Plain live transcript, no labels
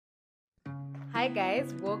Hi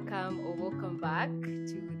guys, welcome back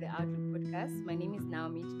to the Outlook podcast. My name is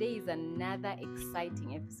Naomi. Today is another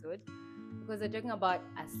exciting episode because we're talking about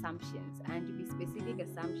assumptions, and to be specific,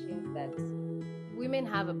 assumptions that women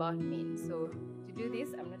have about men. So to do this,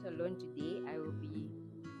 I'm not alone today. I will be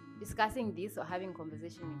discussing this or having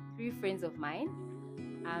conversation with three friends of mine.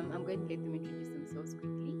 I'm going to let them introduce themselves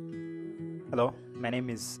quickly. Hello, my name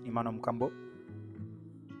is Emmanuel Mkambo.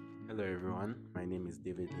 Hello everyone, my name is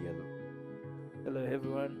David Yellow. Hello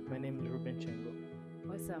everyone, my name is Reuben.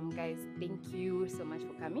 Awesome, guys. Thank you so much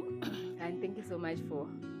for coming and thank you so much for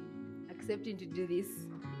accepting to do this.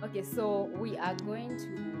 Okay, so I'm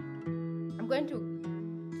going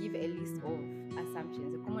to give a list of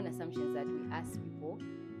assumptions, the common assumptions that we ask people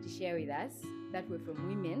to share with us that were from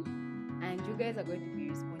women, and you guys are going to be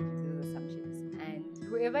responding to those assumptions. And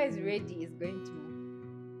whoever is ready is going to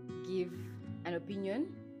give an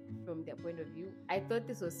opinion from their point of view. I thought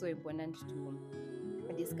this was so important to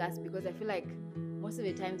discuss because I feel like most of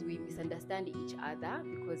the times we misunderstand each other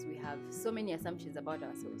because we have so many assumptions about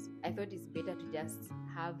ourselves. I thought it's better to just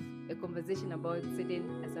have a conversation about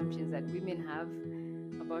certain assumptions that women have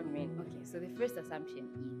about men. Okay, so the first assumption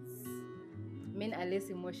is men are less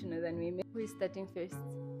emotional than women. Who is starting first?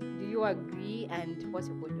 Do you agree, and what's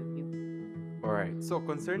your point of view? Alright, so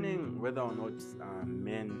concerning whether or not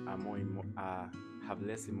men are have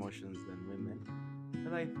less emotions than women,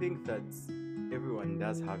 well, I think that everyone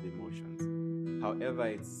does have emotions. However,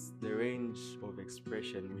 it's the range of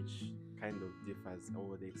expression which kind of differs,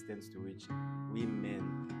 or the extent to which we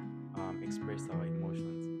men express our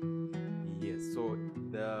emotions. Yes, so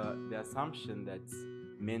the assumption that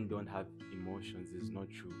men don't have emotions is not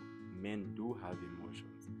true. Men do have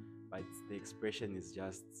emotions, but the expression is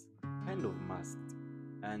just kind of masked.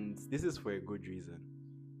 And this is for a good reason,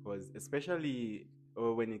 because especially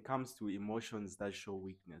when it comes to emotions that show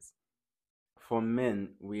weakness, for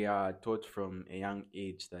men, we are taught from a young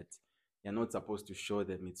age that you're not supposed to show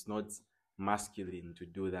them. It's not masculine to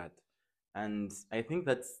do that. And I think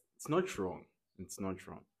that's it's not wrong. It's not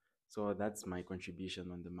wrong. So that's my contribution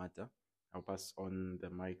on the matter. I'll pass on the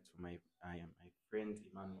mic to my friend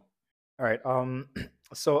Emmanuel. All right.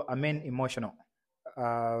 So a men emotional.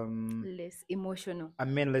 Less emotional A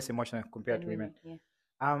men less emotional compared than to women. women.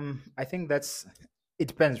 Yeah. I think it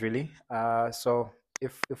depends really. So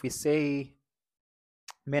if we say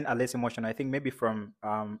men are less emotional, I think maybe from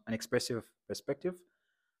an expressive perspective,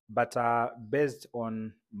 but based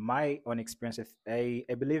on my own experiences, I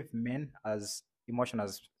believe men as emotional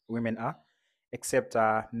as women are, except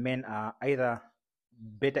men are either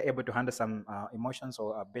better able to handle some emotions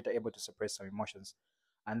or are better able to suppress some emotions.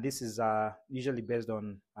 And this is usually based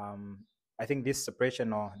on, I think this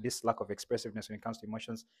suppression or this lack of expressiveness when it comes to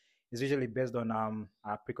emotions is usually based on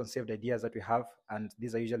preconceived ideas that we have. And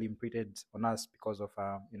these are usually imprinted on us because of,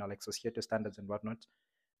 like societal standards and whatnot,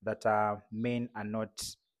 that men are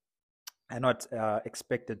not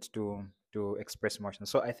expected to express emotions.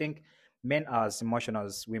 So I think men are as emotional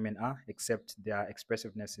as women are, except their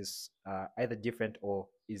expressiveness is either different or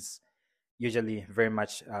is usually very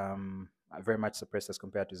much suppressed as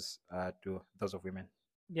compared to those of women.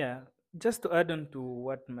 Yeah, just to add on to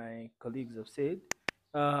what my colleagues have said,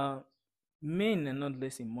 uh, men are not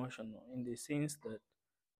less emotional in the sense that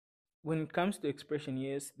when it comes to expression,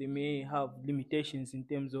 yes, they may have limitations in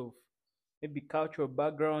terms of maybe cultural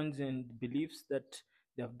backgrounds and beliefs that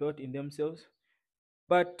they have built in themselves.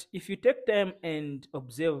 But if you take time and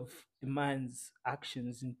observe a man's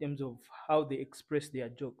actions in terms of how they express their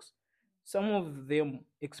jokes, some of them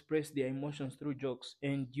express their emotions through jokes,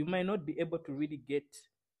 and you might not be able to really get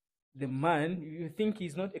the man. You think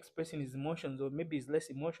he's not expressing his emotions, or maybe he's less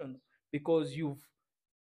emotional because you've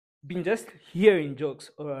been just hearing jokes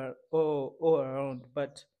or around.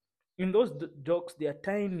 But in those jokes, there are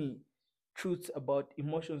tiny truths about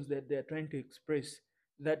emotions that they're trying to express,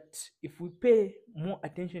 that if we pay more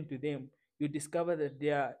attention to them, you discover that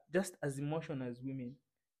they are just as emotional as women.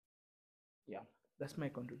 Yeah, that's my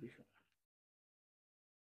contribution.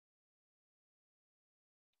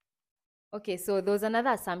 Okay, so there was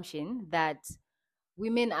another assumption that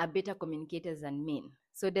women are better communicators than men.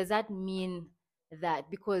 So does that mean that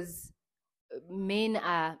because men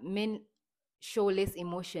show less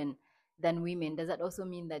emotion than women, does that also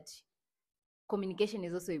mean that communication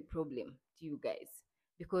is also a problem to you guys?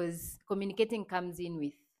 Because communicating comes in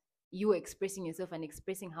with you expressing yourself and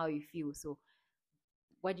expressing how you feel. So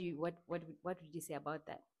what would you say about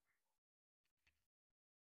that?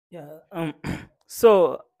 Yeah.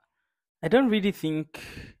 So I don't really think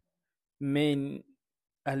men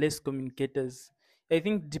are less communicators. I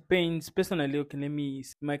think depends personally. Okay, let me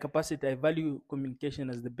my capacity. I value communication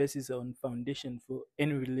as the basis and foundation for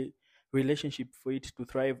any relationship for it to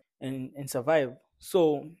thrive and survive.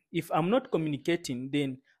 So if I'm not communicating,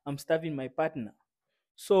 then I'm starving my partner.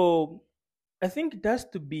 So I think it has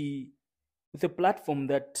to be the platform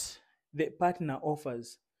that the partner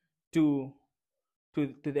offers to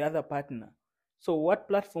to the other partner. So what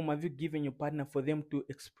platform have you given your partner for them to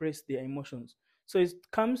express their emotions? So it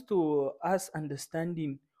comes to us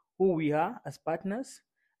understanding who we are as partners,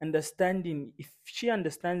 understanding if she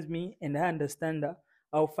understands me and I understand her,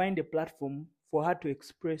 I'll find a platform for her to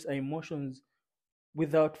express her emotions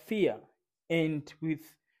without fear and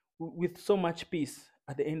with so much peace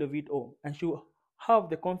at the end of it all, and she'll have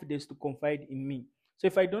the confidence to confide in me. So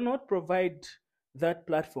if I do not provide that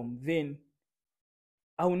platform, then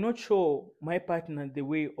I will not show my partner the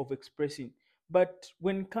way of expressing. But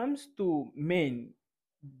when it comes to men,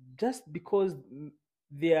 just because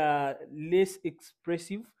they are less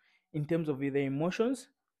expressive in terms of their emotions,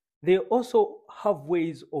 they also have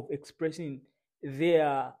ways of expressing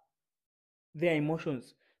their their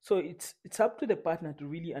emotions. So it's up to the partner to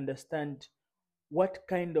really understand what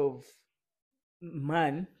kind of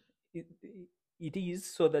man it, it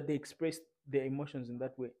is, so that they express their emotions in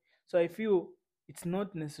that way. So I feel it's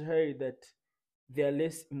not necessary that they are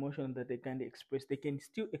less emotional that they can't express. They can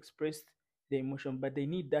still express their emotion, but they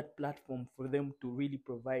need that platform for them to really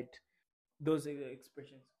provide those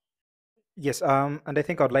expressions. Yes, and I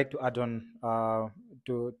think I'd like to add on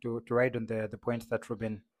to ride on the point that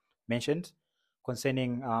Ruben mentioned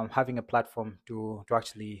concerning having a platform to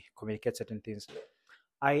actually communicate certain things.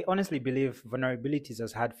 I honestly believe vulnerability is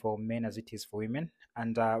as hard for men as it is for women,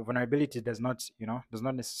 and vulnerability does not, does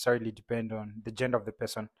not necessarily depend on the gender of the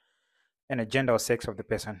person and the gender or sex of the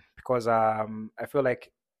person, because I feel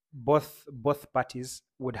like both parties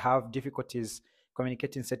would have difficulties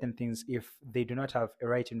communicating certain things if they do not have a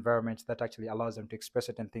right environment that actually allows them to express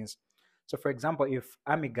certain things. So, for example, if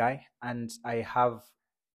I'm a guy and I have,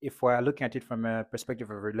 if we're looking at it from a perspective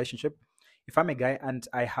of a relationship, if I'm a guy and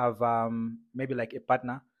I have maybe like a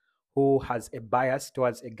partner who has a bias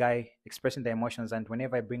towards a guy expressing their emotions, and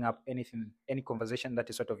whenever I bring up anything, any conversation that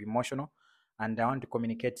is sort of emotional, and I want to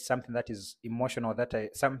communicate something that is emotional, that I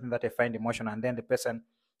something that I find emotional, and then the person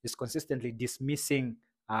is consistently dismissing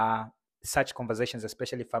uh, such conversations,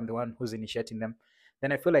 especially if I'm the one who's initiating them,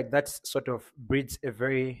 then I feel like that sort of breeds a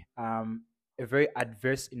very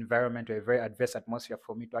adverse environment, or a very adverse atmosphere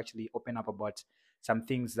for me to actually open up about some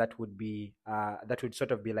things that would be that would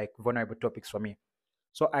sort of be like vulnerable topics for me.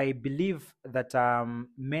 So I believe that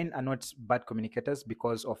men are not bad communicators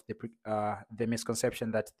because of the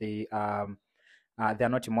misconception that they are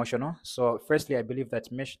not emotional. So firstly, I believe that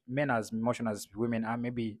men are as emotional as women are.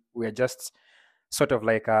 Maybe we're just sort of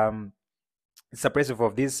like suppressive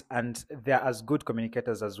of this, and they're as good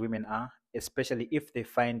communicators as women are, especially if they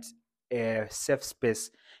find a safe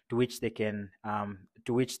space to which they can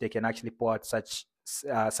actually pour out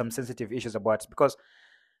some sensitive issues about. Because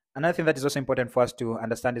another thing that is also important for us to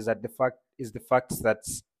understand is that the fact that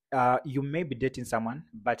you may be dating someone,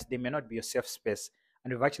 but they may not be your safe space.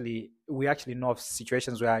 And we actually know of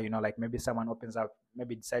situations where, like maybe someone opens up,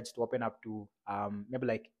 maybe decides to open up to maybe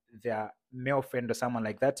like their male friend or someone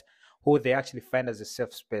like that, who they actually find as a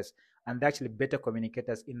safe space, and they're actually better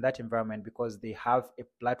communicators in that environment because they have a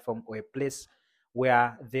platform or a place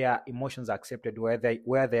where their emotions are accepted, where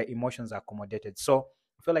their emotions are accommodated. So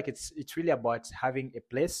I feel like it's really about having a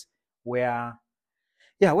place where,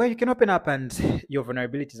 yeah, where you can open up and your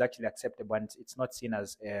vulnerability is actually acceptable, and it's not seen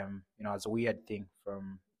as as a weird thing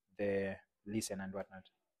from the listen and whatnot.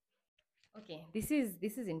 Okay, this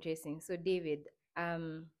is interesting. So David,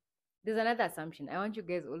 um, there's another assumption. I want you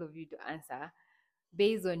guys, all of you, to answer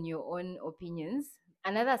based on your own opinions.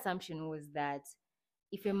 Another assumption was that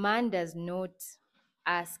if a man does not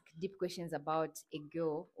ask deep questions about a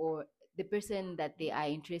girl or the person that they are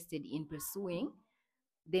interested in pursuing,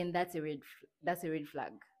 then that's a red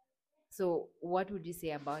flag. So what would you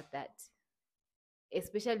say about that?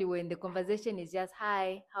 Especially when the conversation is just,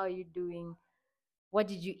 hi, how are you doing? What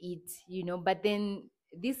did you eat? But then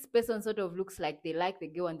this person sort of looks like they like the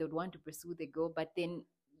girl and they would want to pursue the girl, but then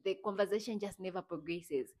the conversation just never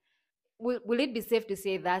progresses. Will it be safe to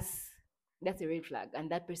say that's a red flag, and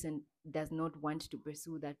that person does not want to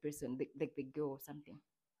pursue that person, like the girl or something?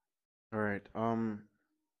 All right.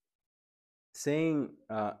 Saying,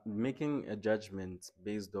 making a judgment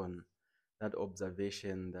based on that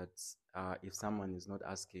observation that if someone is not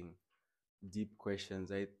asking deep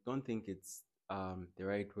questions, I don't think it's the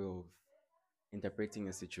right way of interpreting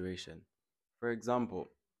a situation. For example,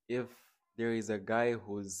 if there is a guy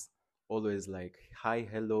who's always like hi,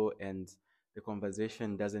 hello, and the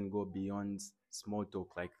conversation doesn't go beyond small talk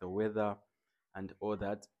like the weather and all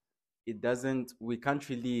that, it doesn't, we can't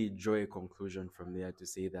really draw a conclusion from there to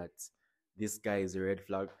say that this guy is a red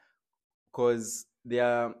flag, because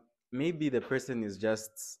there, maybe the person is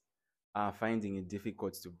just finding it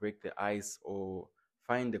difficult to break the ice or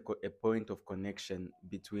find a point of connection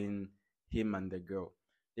between him and the girl.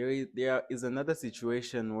 There is another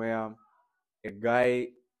situation where a guy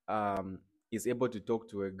um, is able to talk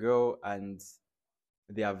to a girl and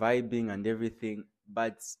they are vibing and everything,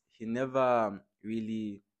 but he never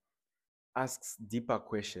really asks deeper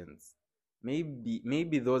questions.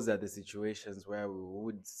 Maybe those are the situations where we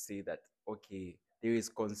would say that okay, there is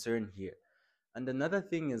concern here. And another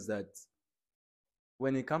thing is that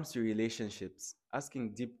when it comes to relationships,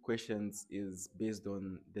 asking deep questions is based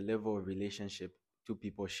on the level of relationship two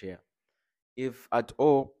people share. If at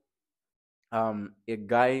all a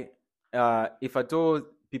guy, if at all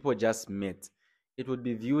people just met, it would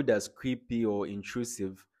be viewed as creepy or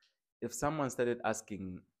intrusive if someone started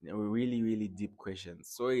asking really, really deep questions.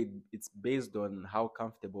 So it's based on how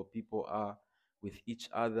comfortable people are with each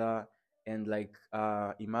other. And like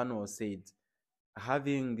Emmanuel said,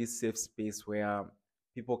 having this safe space where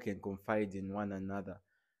people can confide in one another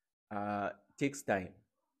uh, takes time.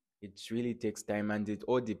 It really takes time, and it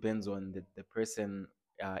all depends on the person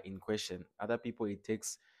in question. Other people, it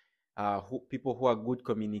takes people who are good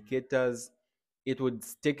communicators. It would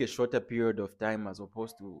take a shorter period of time as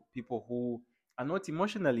opposed to people who are not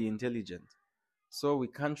emotionally intelligent. So we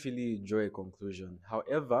can't really draw a conclusion.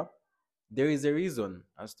 However, there is a reason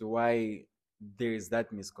as to why there is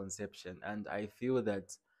that misconception, and I feel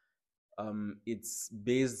that it's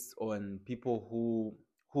based on people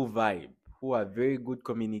who vibe, who are very good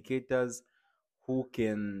communicators, who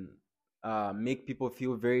can make people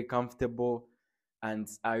feel very comfortable, and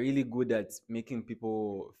are really good at making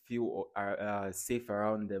people feel safe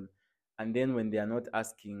around them. And then when they are not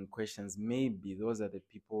asking questions, maybe those are the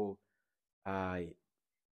people uh,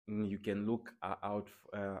 you can look out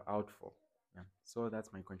for. Yeah. So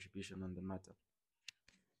that's my contribution on the matter.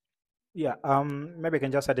 Yeah, maybe I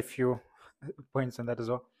can just add a few points on that as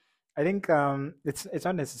well. I think it's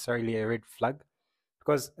not necessarily a red flag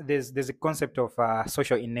because there's a concept of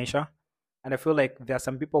social inertia, and I feel like there are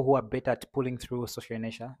some people who are better at pulling through social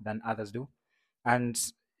inertia than others do, and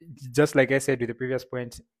just like I said with the previous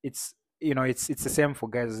point, it's it's the same for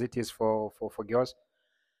guys as it is for girls.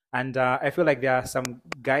 And I feel like there are some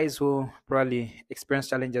guys who probably experience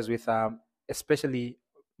challenges with, especially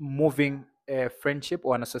moving a friendship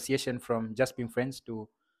or an association from just being friends to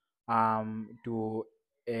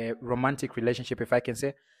a romantic relationship, if I can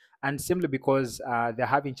say, and simply because they're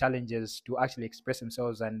having challenges to actually express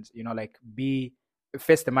themselves and like be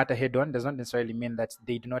face the matter head on does not necessarily mean that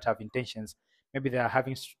they do not have intentions. Maybe they are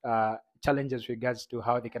having challenges regards to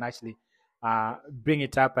how they can actually bring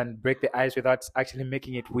it up and break the ice without actually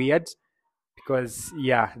making it weird. Because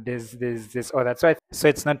yeah, there's all that. So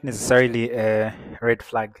it's not necessarily a red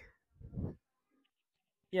flag.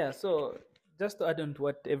 Yeah, so just to add on to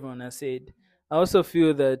what everyone has said, I also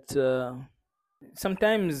feel that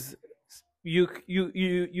sometimes you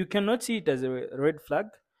cannot see it as a red flag,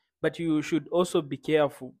 but you should also be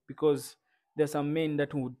careful because there's some men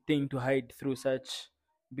that would tend to hide through such,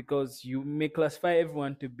 because you may classify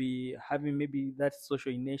everyone to be having maybe that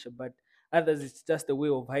social in nature, but others it's just a way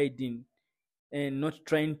of hiding and not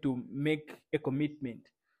trying to make a commitment.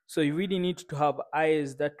 So you really need to have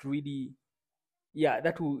eyes that really, yeah,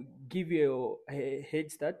 that will give you a head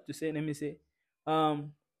start to say, let me say,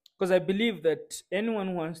 because I believe that anyone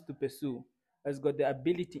who wants to pursue has got the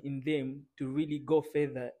ability in them to really go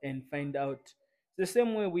further and find out. The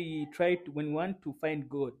same way we try to, when we want to find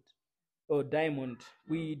gold or diamond,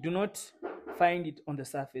 we do not find it on the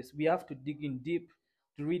surface. We have to dig in deep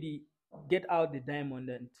to really get out the diamond.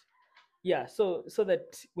 And yeah, so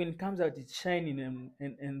that when it comes out it's shining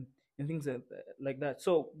and things like that.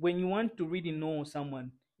 So when you want to really know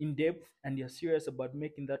someone in depth and you're serious about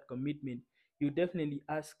making that commitment, you definitely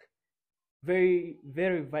ask very,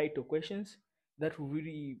 very vital questions that will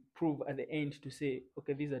really prove at the end to say,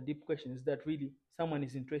 okay, these are deep questions that really someone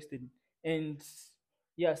is interested in. And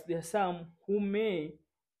yes, there are some who may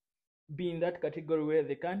be in that category where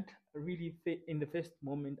they can't really in the first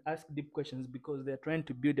moment ask deep questions because they're trying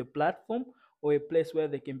to build a platform or a place where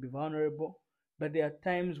they can be vulnerable. But there are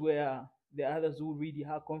times where the others who really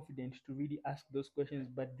are confident to really ask those questions,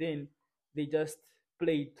 but then they just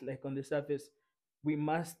play it like on the surface. We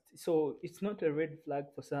must, so it's not a red flag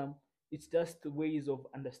for some, it's just ways of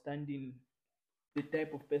understanding the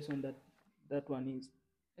type of person that that one is.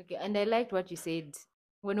 Okay, and I liked what you said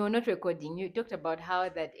when we were not recording, you talked about how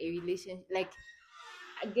that a relation, like,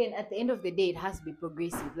 again, at the end of the day, it has to be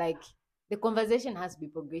progressive. Like, the conversation has to be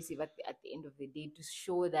progressive at the end of the day to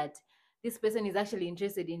show that this person is actually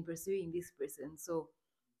interested in pursuing this person. So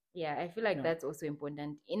yeah, I feel like Yeah. that's also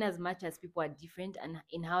important. In as much as people are different and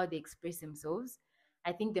in how they express themselves,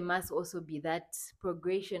 I think there must also be that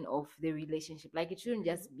progression of the relationship. Like, it shouldn't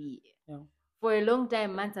just be Yeah. for a long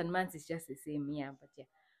time, months and months, it's just the same. Yeah, but yeah.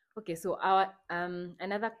 Okay, so our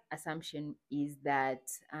another assumption is that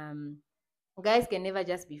guys can never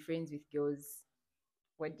just be friends with girls.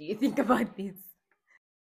 What do you think about this?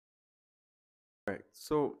 Right.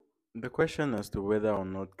 So the question as to whether or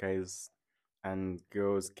not guys and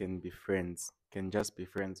girls can be friends, can just be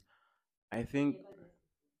friends, I think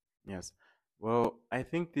yes. Well, I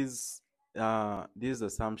think these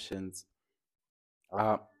assumptions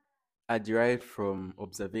are are derived from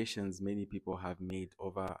observations many people have made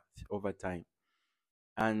over time.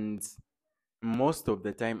 And most of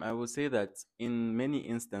the time, I will say that in many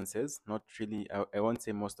instances, not really, I won't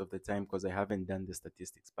say most of the time because I haven't done the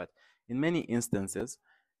statistics, but in many instances,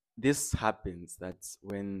 this happens that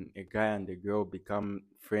when a guy and a girl become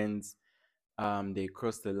friends, they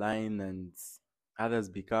cross the line and others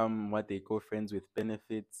become what they call friends with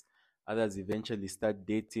benefits. Others eventually start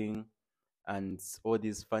dating and all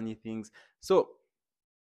these funny things. So,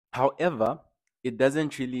 however, it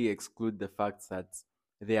doesn't really exclude the fact that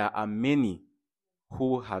there are many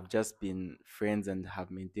who have just been friends and have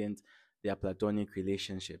maintained their platonic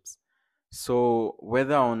relationships. So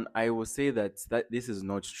whether on I will say that this is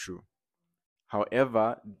not true.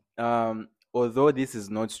 However, although this is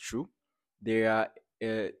not true, there are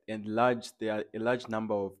there are a large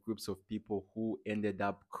number of groups of people who ended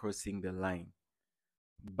up crossing the line.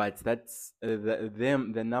 But that's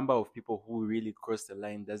the number of people who really cross the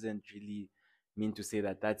line doesn't really mean to say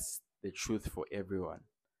that that's the truth for everyone.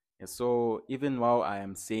 And so even while I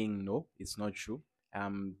am saying no, it's not true,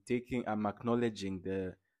 I'm acknowledging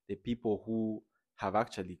the people who have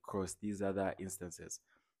actually crossed these other instances.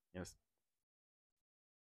 Yes.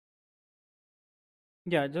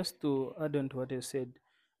 Yeah, just to add on to what you said,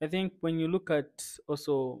 I think when you look at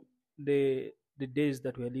also the days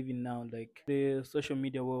that we're living now, like the social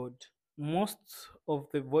media world, most of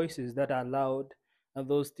the voices that are loud are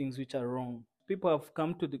those things which are wrong. People have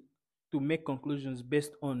come to make conclusions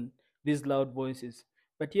based on these loud voices,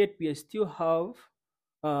 but yet we still have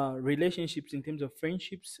relationships in terms of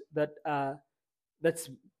friendships that are that's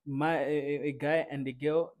a guy and a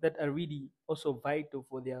girl that are really also vital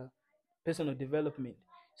for their personal development.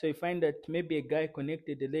 So you find that maybe a guy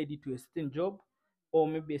connected a lady to a certain job, or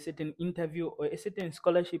maybe a certain interview, or a certain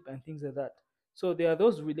scholarship, and things like that. So there are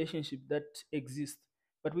those relationships that exist,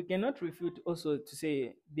 but we cannot refute also to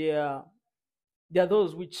say there are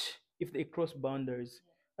those which, if they cross boundaries,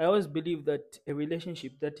 I always believe that a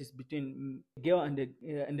relationship that is between a girl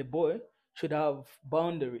and a boy should have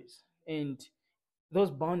boundaries, and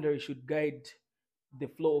those boundaries should guide the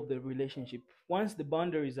flow of the relationship. Once the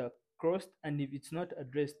boundaries are crossed, and if it's not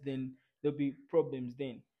addressed, then there'll be problems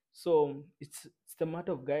then. So it's the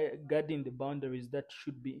matter of guarding the boundaries that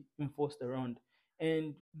should be enforced around.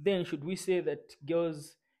 And then should we say that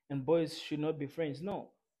girls and boys should not be friends?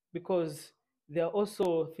 No, because there are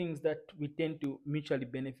also things that we tend to mutually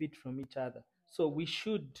benefit from each other. So we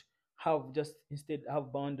should have just instead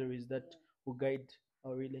have boundaries that will guide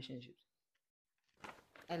our relationships.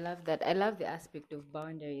 I love that. I love the aspect of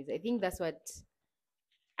boundaries. I think that's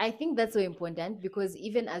so important because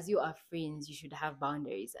even as you are friends, you should have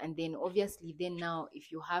boundaries. And then obviously, then now,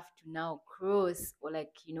 if you have to now cross or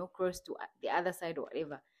like, cross to the other side or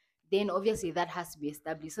whatever, then obviously that has to be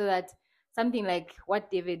established so that something like what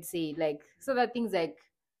David said, like, so that things like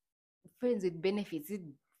friends with benefits,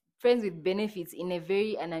 friends with benefits in a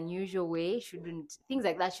very an unusual way shouldn't, things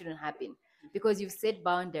like that shouldn't happen because you've set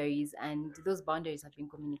boundaries and those boundaries have been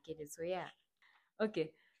communicated. So, yeah.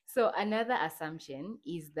 Okay. So another assumption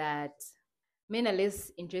is that men are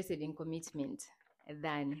less interested in commitment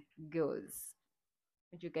than girls.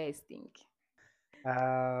 What do you guys think?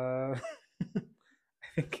 I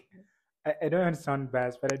think I don't want to sound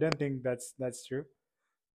biased, but I don't think that's true.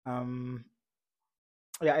 Um,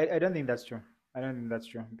 yeah, I don't think that's true. I don't think that's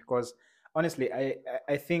true because honestly,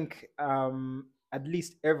 I think at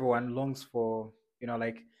least everyone longs for,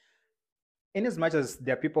 like, in as much as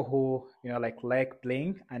there are people who, like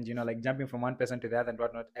playing and, like jumping from one person to the other and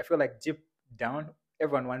whatnot. I feel like deep down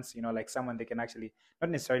everyone wants, like someone they can actually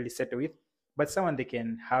not necessarily settle with, but someone they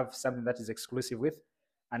can have something that is exclusive with,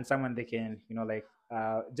 and someone they can, like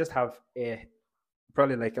just have a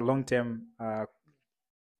probably like a long term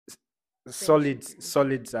solid Friendship.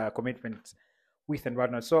 solid commitment with and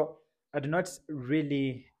whatnot. So I do not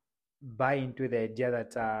really buy into the idea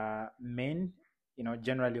that men,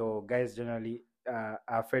 generally, or guys generally, are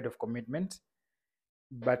afraid of commitment.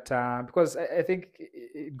 But because I think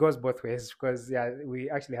it goes both ways. Because yeah, we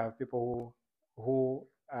actually have people who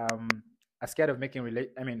are scared of making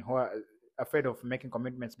who are afraid of making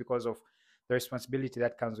commitments because of the responsibility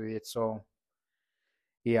that comes with it. So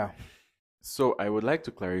yeah. So I would like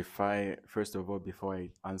to clarify, first of all, before I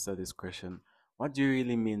answer this question, what do you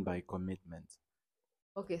really mean by commitment?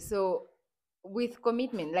 Okay, so with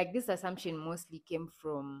commitment, like this assumption mostly came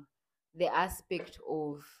from the aspect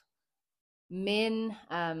of men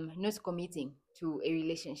not committing to a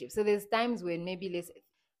relationship. So there's times when maybe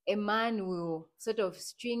a man will sort of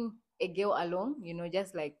string a girl along,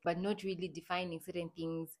 just like, but not really defining certain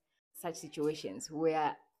things, such situations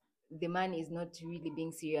where the man is not really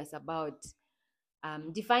being serious about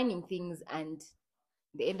defining things, and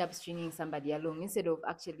they end up stringing somebody along instead of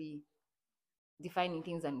actually defining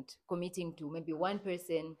things and committing to maybe one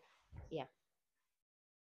person. Yeah.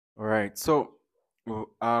 All right. So,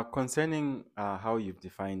 concerning how you've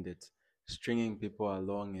defined it, stringing people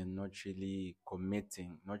along and not really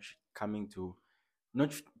committing, coming to,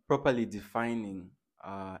 not properly defining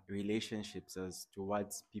relationships as to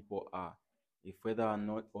what people are, if whether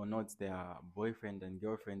or not they are boyfriend and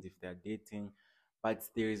girlfriend, if they are dating, but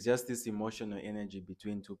there is just this emotional energy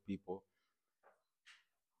between two people.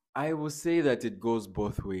 I will say that it goes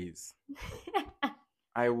both ways.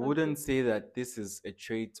 I wouldn't say that this is a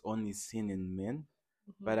trait only seen in men,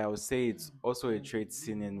 but I would say it's also a trait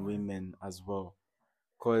seen in women as well.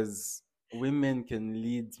 Because women can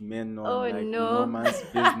lead men on Oh like no no. man's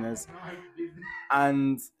business.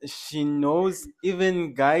 And she knows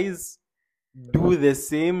even guys do the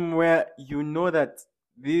same, where you know that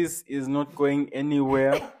this is not going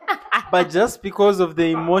anywhere, but just because of the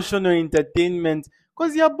emotional entertainment,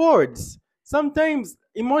 because you're bored. Sometimes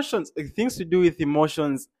emotions, things to do with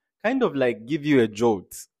emotions, kind of like give you a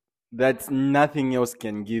jolt that nothing else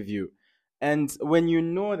can give you. And when you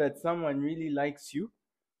know that someone really likes you,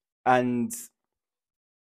 and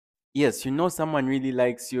yes, you know someone really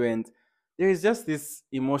likes you, and there is just this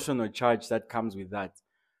emotional charge that comes with that.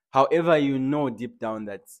 However, you know deep down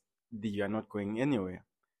that you are not going anywhere.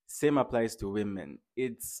 Same applies to women.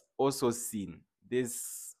 It's also seen.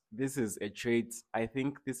 This is a trait. I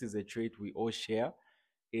think this is a trait we all share.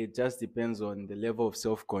 It just depends on the level of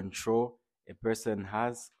self control a person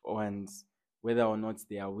has, and whether or not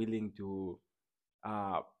they are willing to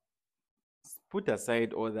uh, put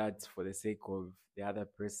aside all that for the sake of the other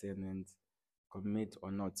person and commit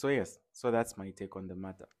or not. So yes, so that's my take on the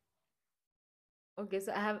matter. Okay,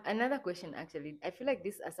 so I have another question actually. I feel like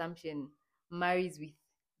this assumption marries with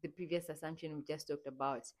the previous assumption we just talked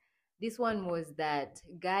about. This one was that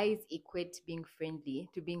guys equate being friendly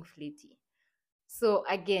to being flirty. So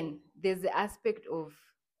again, there's the aspect of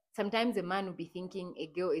sometimes a man will be thinking a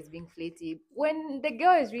girl is being flirty when the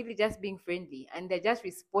girl is really just being friendly and they're just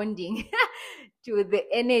responding to the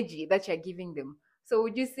energy that you're giving them. So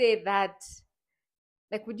would you say that,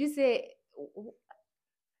 like, would you say,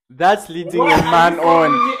 That's leading a man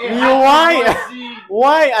on.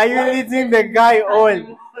 Why are you leading the guy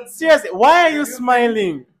on? Seriously, why are you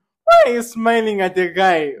smiling? Why are you smiling at the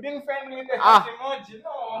guy? Being friendly with the Ah. heart emoji,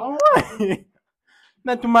 no. Why?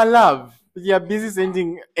 Now, to my love, you're busy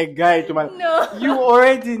sending a guy to my. No. You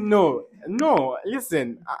already know. No,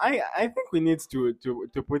 listen. I think we need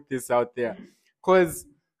to put this out there, because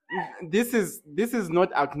this is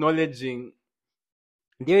not acknowledging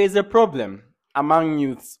there is a problem among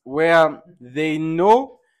youths where they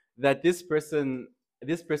know that this person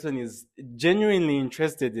is genuinely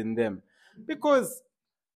interested in them, because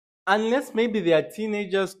unless maybe they are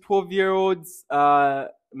teenagers, 12-year-olds,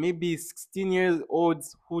 maybe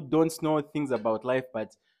 16-year-olds who don't know things about life.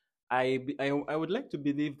 But I would like to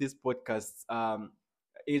believe this podcast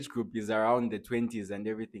age group is around the 20s and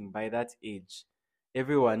everything. By that age,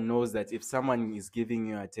 everyone knows that if someone is giving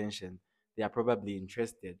you attention, they are probably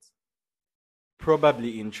interested.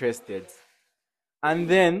 Probably interested. And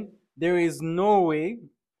then there is no way.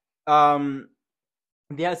 Um,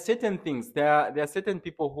 there are certain things. There are certain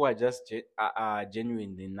people who are just are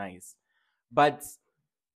genuinely nice, but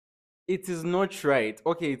it is not right.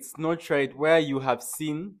 Okay, it's not right where you have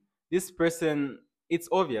seen this person. It's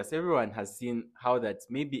obvious. Everyone has seen how that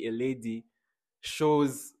maybe a lady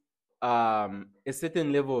shows a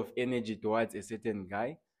certain level of energy towards a certain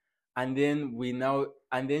guy, and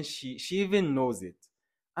then she even knows it,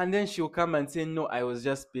 and then she'll come and say, no, I was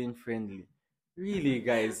just being friendly. Really,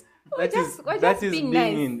 guys, Or that just is being being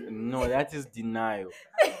nice. in no, that is denial.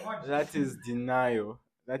 That is denial.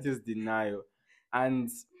 That is denial. and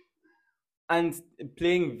and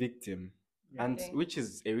playing victim, and Okay. which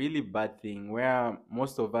is a really bad thing where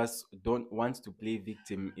most of us don't want to play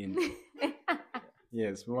victim in.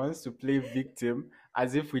 Yes, we want to play victim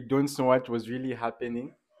as if we don't know what was really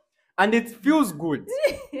happening, and it feels good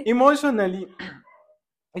emotionally.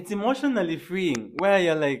 It's emotionally freeing where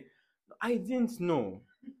you're like, I didn't know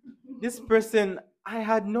this person, I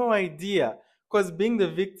had no idea, because being the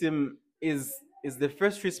victim is the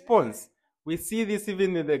first response. We see this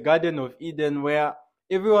even in the Garden of Eden where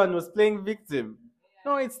everyone was playing victim.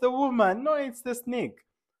 No, it's the woman. No, it's the snake.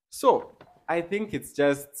 So I think it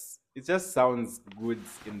just sounds good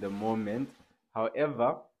in the moment.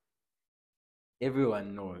 However,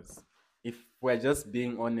 everyone knows, if we're just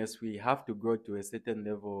being honest, we have to grow to a certain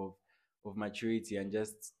level of maturity and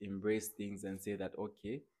just embrace things and say that,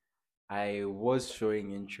 okay, I was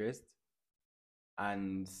showing interest,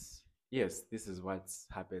 and yes, this is what's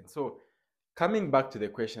happened. So coming back to the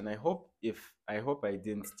question, I hope I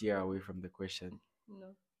didn't steer away from the question. No.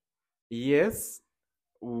 Yes,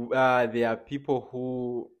 there are people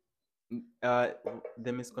who uh,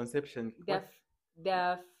 the misconception. They're,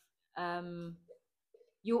 they're,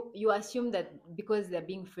 you assume that because they're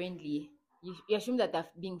being friendly, you assume that they're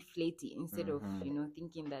being flaky instead of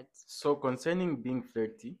thinking that So concerning being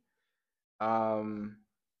flirty, um,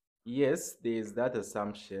 yes, there is that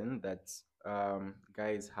assumption that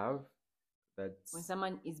guys have, that when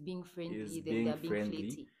someone is being is friendly, then being they're being friendly,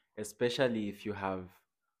 flaky. especially if you have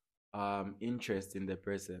interest in the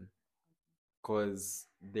person, because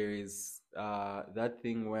there is that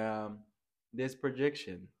thing where there's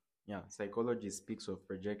projection. Yeah, psychology speaks of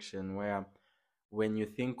projection, where when you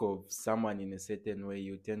think of someone in a certain way,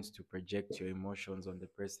 you tend to project your emotions on the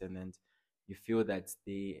person, and you feel that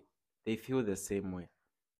they feel the same way,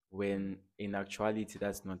 when in actuality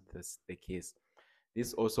that's not the case.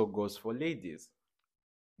 This also goes for ladies.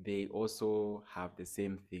 They also have the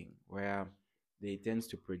same thing where they tend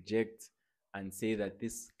to project and say that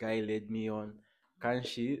this guy led me on. Can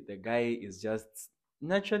she? The guy is just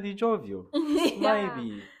naturally jovial, Yeah.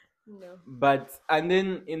 smiley. No. But and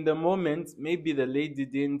then in the moment, maybe the lady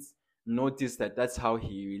didn't notice that that's how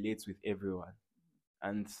he relates with everyone,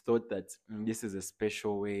 and thought that this is a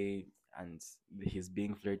special way, and he's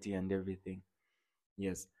being flirty and everything.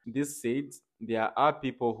 Yes. This said, there are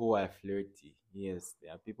people who are flirty. Yes,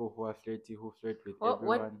 there are people who are flirty, who flirt with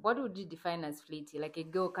everyone. What would you define as flaky? Like a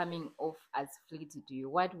girl coming off as flaky to you,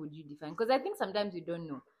 what would you define? Because I think sometimes you don't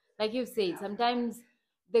know. Like you said, sometimes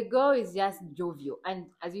the girl is just jovial, and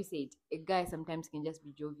as you said, a guy sometimes can just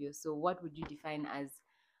be jovial. So what would you define as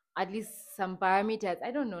at least some parameters?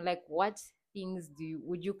 I don't know. Like what things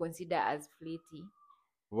would you consider as flaky?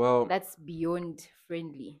 Well, That's beyond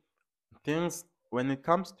friendly. things when it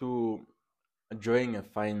comes to drawing a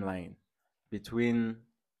fine line between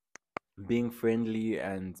being friendly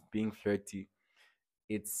and being flirty,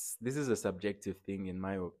 it's this is a subjective thing in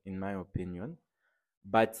my opinion,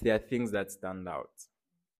 but there are things that stand out.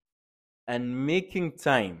 And making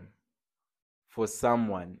time for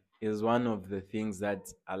someone is one of the things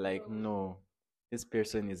that are like, no, this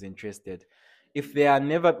person is interested. If they are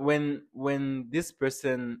never, when this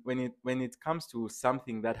person, when it comes to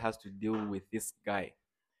something that has to deal with this guy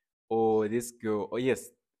or this girl, or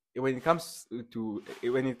yes, when it comes to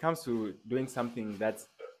doing something that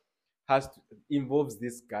has to, involves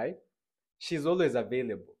this guy, she's always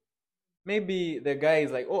available. Maybe the guy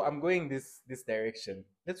is like, oh, I'm going this direction,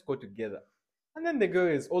 let's go together, and then the girl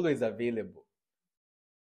is always available.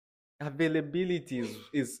 Availability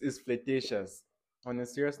is flirtatious. On a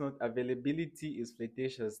serious note, availability is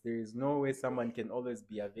flirtatious. There is no way someone can always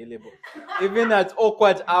be available, even at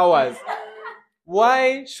awkward hours.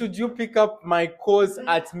 Why should you pick up my calls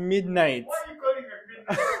at midnight?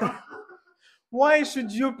 Why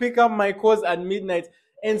should you pick up my calls at midnight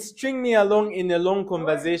and string me along in a long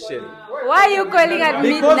conversation? Why are you calling at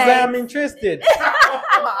Because I am midnight? interested.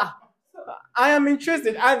 I am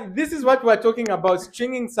interested. And this is what we're talking about,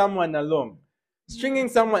 stringing someone along. Stringing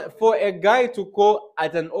someone, for a guy to call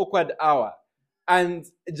at an awkward hour and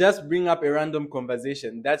just bring up a random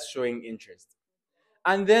conversation, that's showing interest.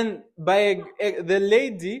 And then by the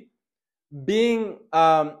lady being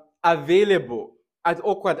available at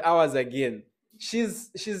awkward hours again,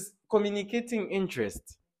 she's communicating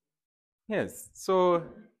interest. Yes. So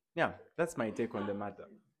yeah, that's my take on the matter.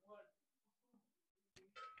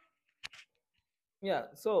 Yeah.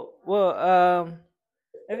 So, well,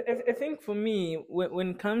 I think for me,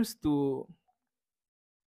 when it comes to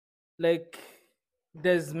like,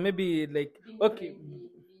 there's maybe like, okay,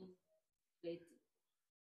 Being flaky.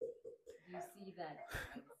 Do you see that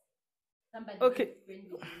as somebody okay, being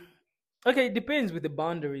friendly to you? Okay, it depends with the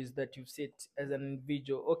boundaries that you set as an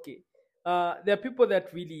individual. Okay, there are people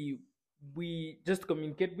that really we just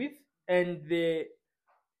communicate with, and they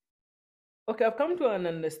okay. I've come to an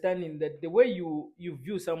understanding that the way you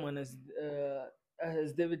view someone, as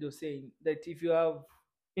David was saying, that if you have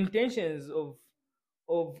intentions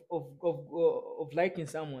of liking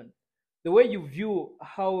someone, the way you view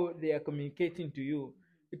how they are communicating to you,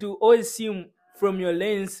 it will always seem from your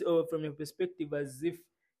lens or from your perspective as if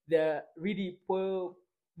they're really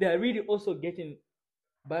they are really also getting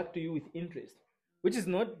back to you with interest, which is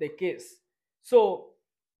not the case. So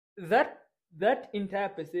that that entire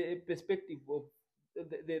perspective of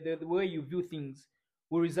the way you view things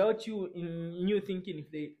will result you in you thinking,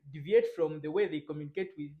 if they deviate from the way they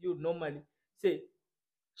communicate with you normally, say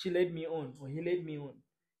she led me on or he led me on,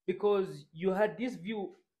 because you had this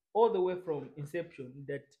view all the way from inception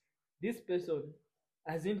that this person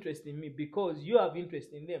has interest in me because you have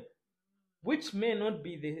interest in them, which may not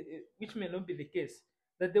be the case,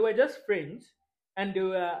 that they were just friends and they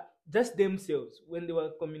were just themselves when they were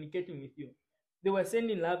communicating with you. They were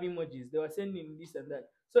sending love emojis, they were sending this and that.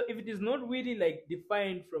 So if it is not really like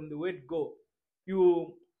defined from the word go,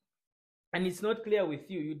 you and it's not clear with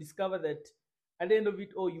you, you discover that at the end of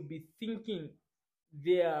it all you'll be thinking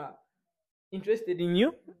they are interested in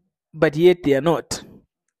you, but yet they are not.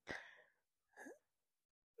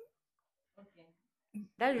 Okay.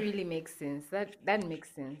 That really makes sense. That makes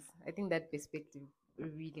sense. I think that perspective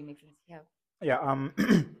really makes sense. Yeah. Yeah.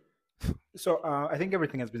 So I think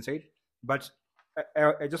everything has been said, but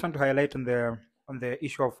I just want to highlight on the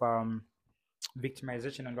issue of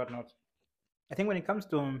victimization and whatnot. I think when it comes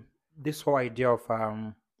to this whole idea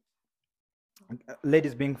of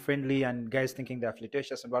ladies being friendly and guys thinking they're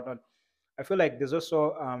flirtatious and whatnot, I feel like there's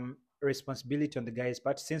also a responsibility on the guys'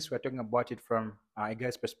 part, since we're talking about it from a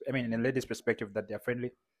guy's perspective. I mean, in a lady's perspective, that they're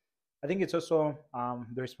friendly. I think it's also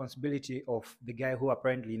the responsibility of the guy who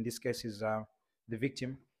apparently in this case is the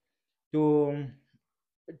victim to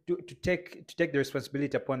to take the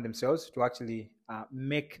responsibility upon themselves to actually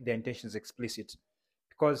make their intentions explicit.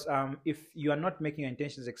 Because if you are not making your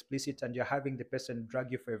intentions explicit and you're having the person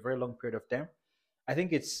drag you for a very long period of time, I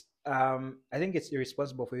think it's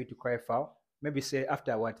irresponsible for you to cry foul. Maybe say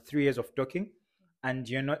after what 3 years of talking, and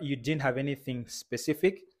you didn't have anything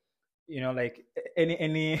specific, like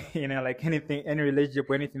any like anything, any relationship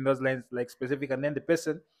or anything those lines like specific, and then the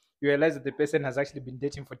person, you realize that the person has actually been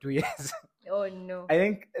dating for 2 years. Oh no. I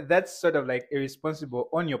think that's sort of like irresponsible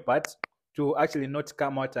on your part to actually not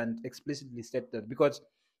come out and explicitly state that, because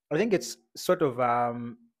I think it's sort of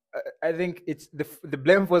I think it's the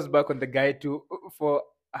blame falls back on the guy to for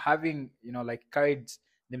having like carried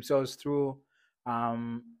themselves through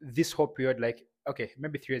this whole period, like okay,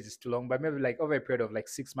 maybe 3 years is too long, but maybe like over a period of like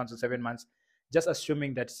 6 months or 7 months, just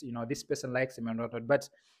assuming that this person likes him and whatnot. But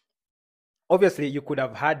obviously you could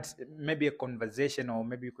have had maybe a conversation, or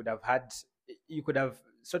maybe you could have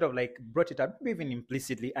sort of like brought it up, maybe even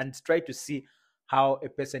implicitly, and try to see how a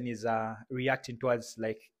person is reacting towards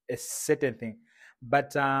like a certain thing.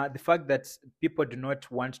 But the fact that people do not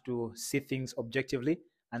want to see things objectively,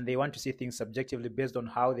 and they want to see things subjectively based on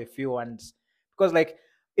how they feel, and because like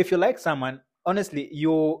if you like someone, honestly,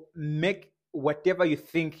 you make whatever you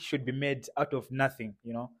think should be made out of nothing,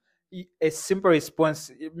 a simple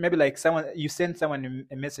response, maybe like someone, you send someone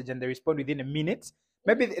a message and they respond within a minute.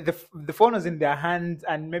 Maybe the phone was in their hand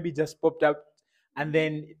and maybe just popped up, and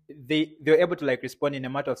then they were able to like respond in a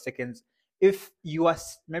matter of seconds. If you are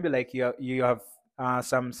maybe like you have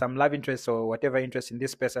some love interest or whatever interest in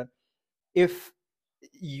this person, if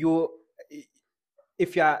you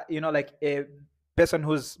if you are like a person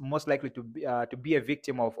who's most likely to be a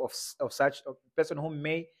victim of such a person who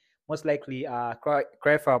may most likely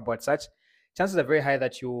cry for about such, chances are very high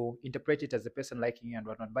that you interpret it as the person liking you and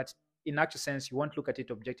whatnot. But in actual sense, you won't look at it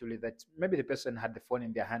objectively, that maybe the person had the phone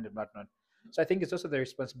in their hand and whatnot. So I think it's also the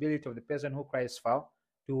responsibility of the person who cries foul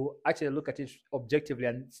to actually look at it objectively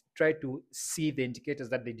and try to see the indicators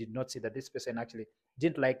that they did not see, that this person actually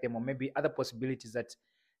didn't like them, or maybe other possibilities that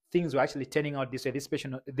things were actually turning out this way.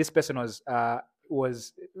 This person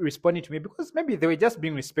was responding to me because maybe they were just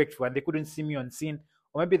being respectful and they couldn't see me on scene,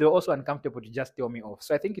 or maybe they were also uncomfortable to just tell me off.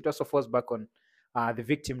 So I think it also falls back on the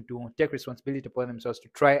victim to take responsibility upon themselves to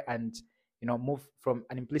try and move from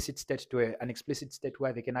an implicit state to an explicit state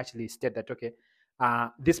where they can actually state that, okay,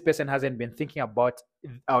 this person hasn't been thinking about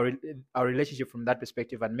our relationship from that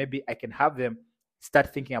perspective, and maybe I can have them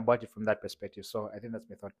start thinking about it from that perspective. So I think that's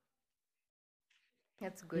my thought.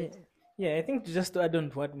 That's Yeah, good. yeah. I think just to add on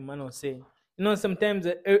to what man was saying, sometimes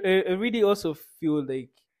I really also feel like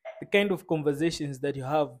the kind of conversations that you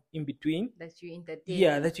have in between, That you entertain.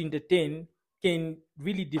 yeah, that you entertain, can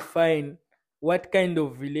really define what kind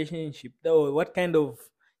of relationship or what kind of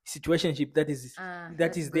situationship that is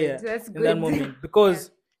That's good. there That's in that good. moment.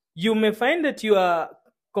 Because you may find that you are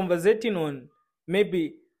conversating on,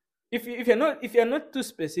 maybe if you're not too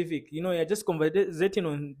specific, you're just conversating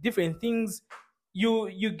on different things,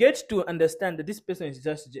 you get to understand that this person is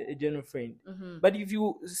just a general friend. Mhm. But if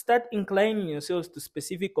you start inclining yourselves to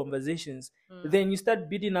specific conversations, then you start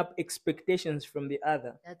building up expectations from the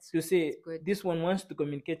other to say good. this one wants to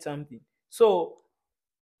communicate something. So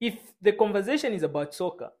if the conversation is about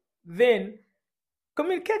soccer, then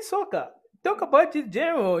communicate soccer. Talk about it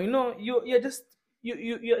general. You're just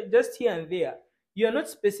here and there. You're not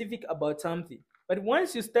specific about something. But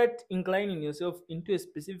once you start inclining yourself into a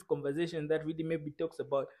specific conversation that really maybe talks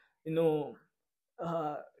about, you know,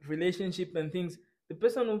 relationship and things, the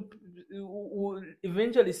person will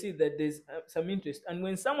eventually see that there's some interest. And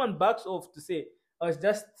when someone backs off to say, I was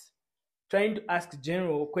just trying to ask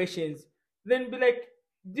general questions, then be like,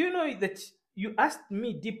 do you know that you asked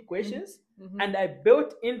me deep questions and I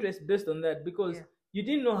built interest based on that, because you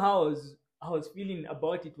didn't know how I was feeling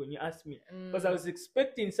about it when you asked me, because I was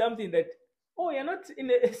expecting something that, oh, you're not in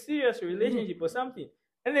a serious relationship or something.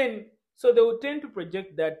 And then so they will tend to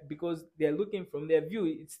project that because they're looking from their view.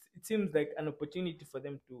 It seems like an opportunity for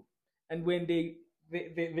them to. And when they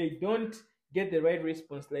don't get the right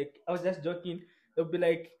response, like I was just joking, they'll be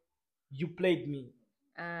like, you played me,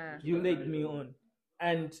 you laid me on.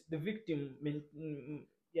 And the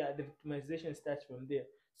the victimization starts from there.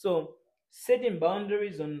 So setting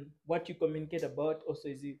boundaries on what you communicate about also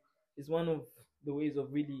is one of the ways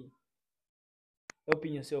of really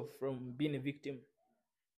helping yourself from being a victim.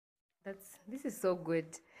 This is so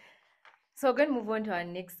good. So we're gonna move on to our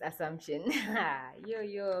next assumption.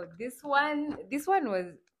 This one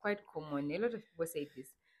was quite common. A lot of people say this.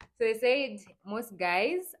 So they said most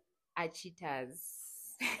guys are cheaters.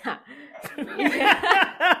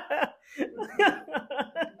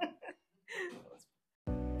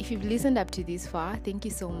 If you've listened up to this far, thank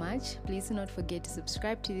you so much. Please do not forget to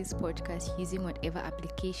subscribe to this podcast using whatever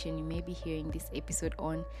application you may be hearing this episode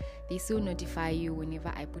on. This will notify you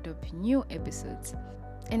whenever I put up new episodes.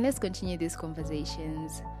 And let's continue these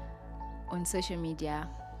conversations on social media.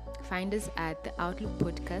 Find us at the Outlook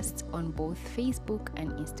Podcast on both Facebook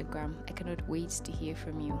and Instagram. I cannot wait to hear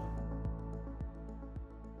from you.